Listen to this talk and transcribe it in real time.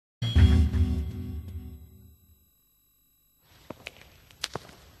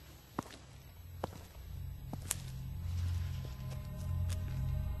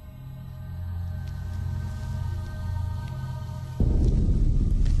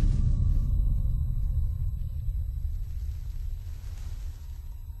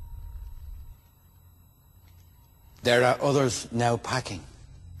There are others now packing,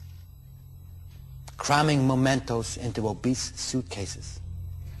 cramming mementos into obese suitcases.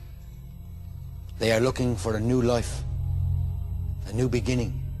 They are looking for a new life, a new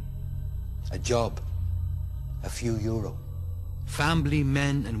beginning, a job, a few euro. Family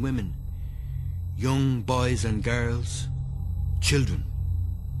men and women, young boys and girls, children.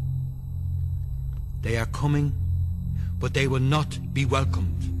 They are coming, but they will not be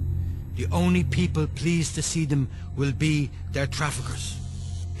welcomed. The only people pleased to see them will be their traffickers.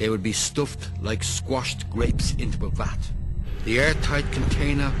 They will be stuffed like squashed grapes into a vat. The airtight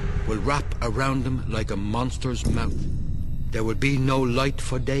container will wrap around them like a monster's mouth. There will be no light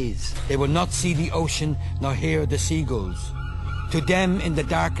for days. They will not see the ocean nor hear the seagulls. To them in the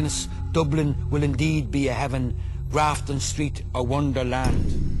darkness, Dublin will indeed be a heaven, Grafton Street a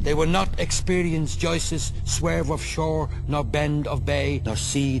wonderland. They will not experience Joyce's swerve of shore, nor bend of bay, nor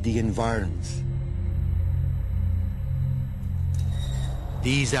see the environs.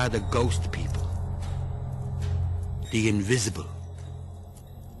 These are the ghost people, the invisible.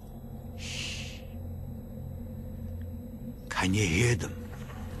 Shh. Can you hear them?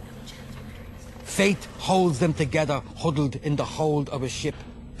 Fate holds them together, huddled in the hold of a ship.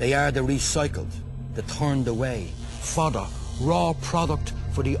 They are the recycled, the turned away, fodder, raw product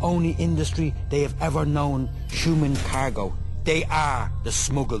for the only industry they have ever known, human cargo. They are the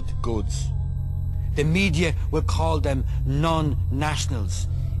smuggled goods. The media will call them non-nationals,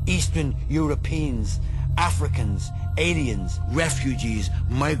 Eastern Europeans, Africans, aliens, refugees,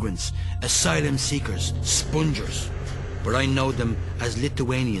 migrants, asylum seekers, spongers. But I know them as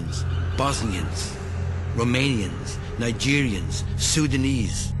Lithuanians, Bosnians, Romanians, Nigerians,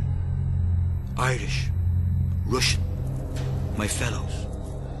 Sudanese, Irish, Russian, my fellows.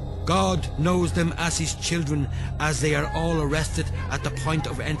 God knows them as his children, as they are all arrested at the point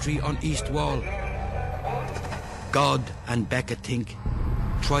of entry on East Wall. God and Becca think,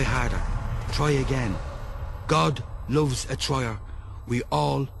 try harder, try again. God loves a trier, we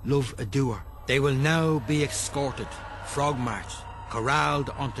all love a doer. They will now be escorted, frog-marched,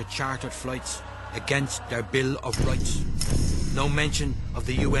 corralled onto chartered flights against their Bill of Rights. No mention of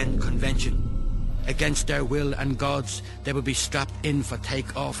the UN Convention. Against their will and God's, they will be strapped in for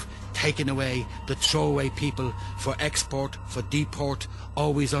take-off, taken away, the throwaway people, for export, for deport,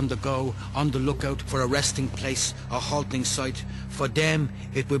 always on the go, on the lookout for a resting place, a halting site. For them,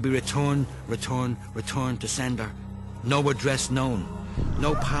 it will be return, return, return to sender. No address known,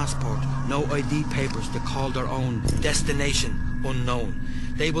 no passport, no ID papers to call their own, destination unknown.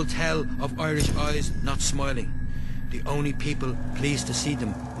 They will tell of Irish eyes not smiling. The only people pleased to see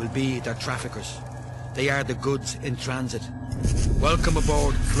them will be their traffickers. They are the goods in transit. Welcome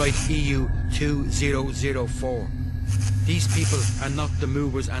aboard Flight EU 2004. These people are not the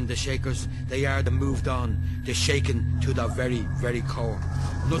movers and the shakers. They are the moved on, the shaken to their very, very core.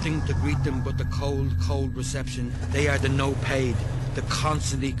 Nothing to greet them but the cold, cold reception. They are the no paid, the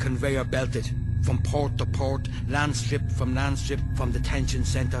constantly conveyor belted. From port to port, land strip, from detention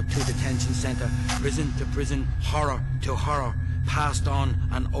centre to detention centre, prison to prison, horror to horror, passed on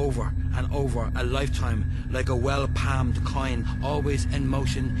and over a lifetime, like a well-palmed coin, always in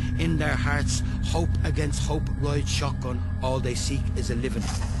motion. In their hearts, hope against hope rides shotgun. All they seek is a living.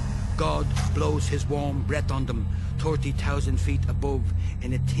 God blows his warm breath on them, 30,000 feet above.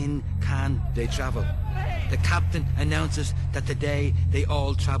 In a tin can they travel. The captain announces that today they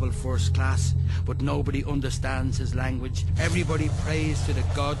all travel first class, but nobody understands his language. Everybody prays to the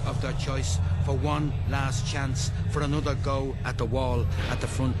God of their choice for one last chance, for another go at the wall, at the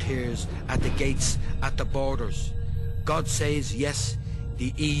frontiers, at the gates, at the borders. God says yes,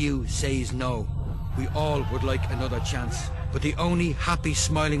 the EU says no. We all would like another chance. But the only happy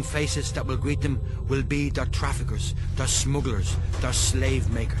smiling faces that will greet them will be their traffickers, their smugglers, their slave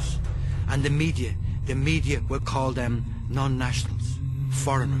makers. And the media will call them non-nationals,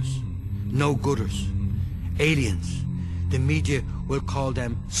 foreigners, no-gooders, aliens. The media will call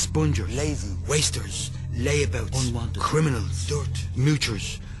them spongers, lazy, wasters, layabouts, unwanted, criminals, dirt,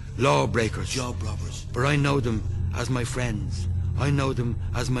 moochers, lawbreakers, job robbers. But I know them as my friends. I know them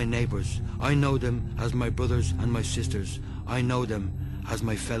as my neighbours. I know them as my brothers and my sisters. I know them as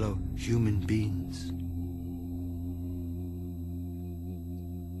my fellow human beings.